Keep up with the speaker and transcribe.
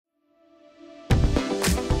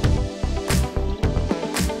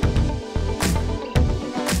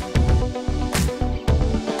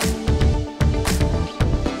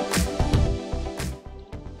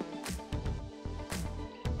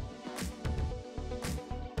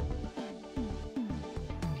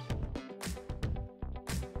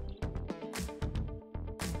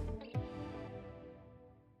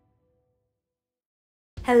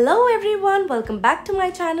Hello everyone, welcome back to my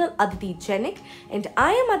channel Aditi and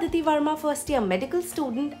I am Aditi Verma, first year medical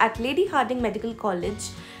student at Lady Hardinge Medical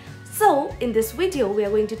College. So in this video we are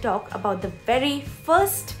going to talk about the very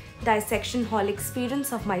first dissection hall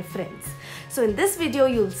experience of my friends. So in this video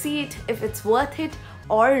you'll see it if it's worth it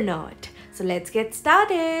or not. So let's get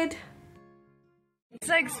started.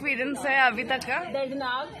 कैसा experience है अभी तक का?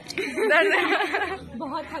 दर्दनाक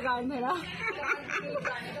बहुत थकान भरा।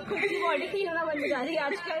 खुद की बॉडी फील होना बंद हो जा रही है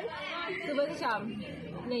आजकल, सुबह से शाम।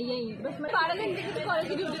 नहीं यही बस मैं 12 घंटे की कॉलेज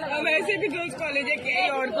की ड्यूटी लगा। वैसे भी रोज कॉलेज है कि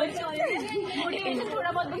और मोटिवेशन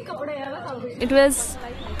थोड़ा बहुत बस कपड़े हैं बस। It was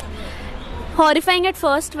horrifying at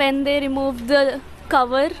first when they removed the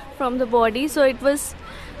cover from the body, so it was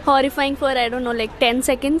horrifying for I don't know like 10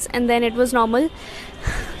 seconds and then it was normal.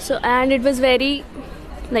 So and it was very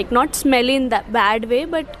like not smelly in that bad way,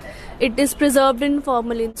 but it is preserved in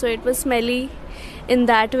formalin, so it was smelly in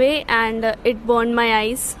that way, and it burned my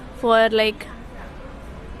eyes for like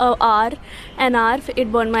an hour.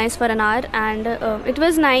 It burned my eyes for an hour, and it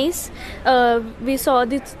was nice. We saw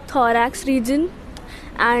the thorax region,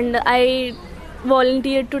 and I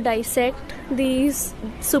volunteered to dissect these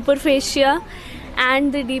superfacia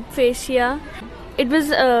and the deep fascia. It was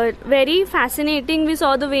very fascinating. We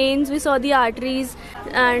saw the veins, we saw the arteries,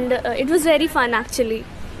 and it was very fun actually.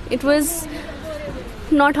 It was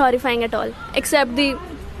not horrifying at all, except the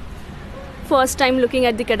first time looking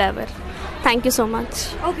at the cadaver. Thank you so much.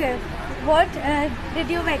 Okay, what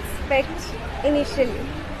did you expect initially?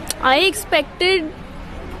 I expected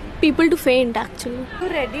people to faint actually. Are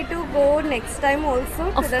you ready to go next time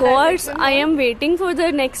also? Of course, I am waiting for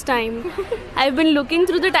the next time. I've been looking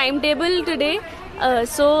through the timetable today.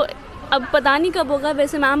 So अब पता नहीं कब होगा.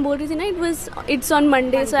 वैसे ma'am बोल रही थी ना it's on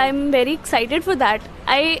Monday, so I'm very excited for that.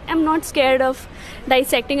 I am not scared of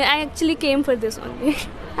dissecting. I actually came for this only.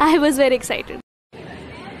 I was very excited.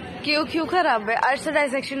 क्यों खराब है? आज से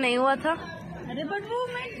डाइसेक्शन नहीं हुआ था? अरे बट वो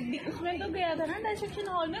मैं उसमें तो गया था ना डाइसेक्शन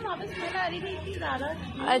हॉल में, वहाँ पे स्मेल आ रही थी ज़्यादा।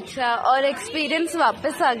 अच्छा, और एक्सपीरियंस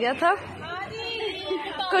वापस आ गया था?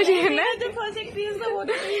 कुछ है ना? जो फर्स्ट एक्सपीरियंस था वो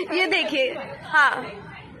तो ये देखिए, हाँ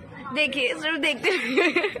देखिए सिर्फ देखते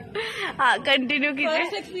हाँ कंटिन्यू कीजिए।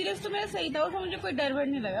 फर्स्ट एक्सपीरियंस तो मेरा सही था, उसमें मुझे कोई डर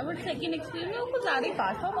नहीं लगा, बट सेकंड एक्सपीरियंस में वो कुछ ज्यादा ही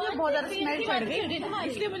पास था, मुझे बहुत ज्यादा स्मेल चढ़ गई,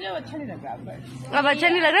 इसलिए मुझे अच्छा नहीं लग रहा। अब अच्छा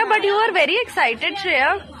नहीं लग रहा, but you are very excited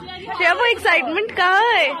Shreya. Shreya वो एक्साइटमेंट कहाँ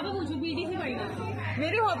है?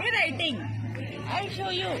 मेरी hobby writing, I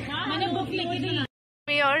show you, मैंने बुक लिखी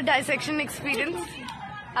थी। और dissection experience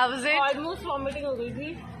how was it? Almost vomiting हो गई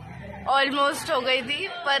थी, ऑलमोस्ट हो गई थी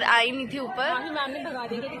पर आई नहीं थी ऊपर। मैम ने भगा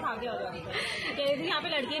दी कि खा के आ जाओ, कह रही थी यहाँ पे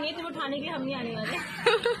लड़कियां नहीं है, तुम्हें उठाने के लिए हम नहीं आने वाले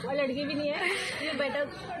और लड़के भी नहीं है, ये बेटर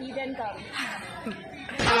ईट एंड काम।